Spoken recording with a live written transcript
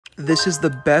This is the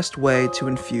best way to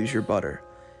infuse your butter.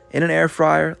 In an air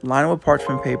fryer, line it with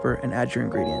parchment paper and add your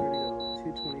ingredient.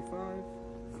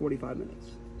 225, 45 minutes.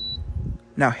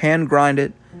 Now hand grind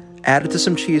it, add it to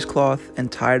some cheesecloth,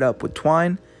 and tie it up with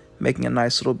twine, making a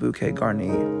nice little bouquet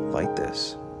garni like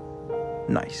this.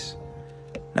 Nice.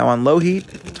 Now on low heat,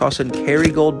 toss in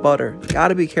Kerrygold butter.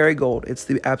 Gotta be Kerrygold, it's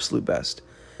the absolute best.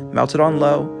 Melt it on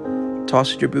low,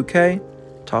 toss in your bouquet,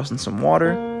 toss in some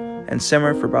water, and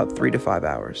simmer for about 3 to 5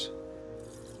 hours.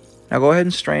 Now go ahead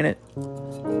and strain it,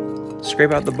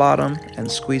 scrape out the bottom,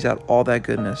 and squeeze out all that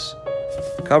goodness.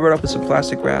 Cover it up with some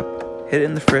plastic wrap, hit it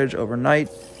in the fridge overnight,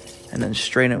 and then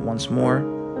strain it once more,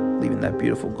 leaving that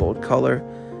beautiful gold color.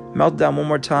 Melt it down one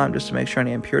more time just to make sure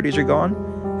any impurities are gone,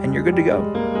 and you're good to go.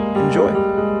 Enjoy.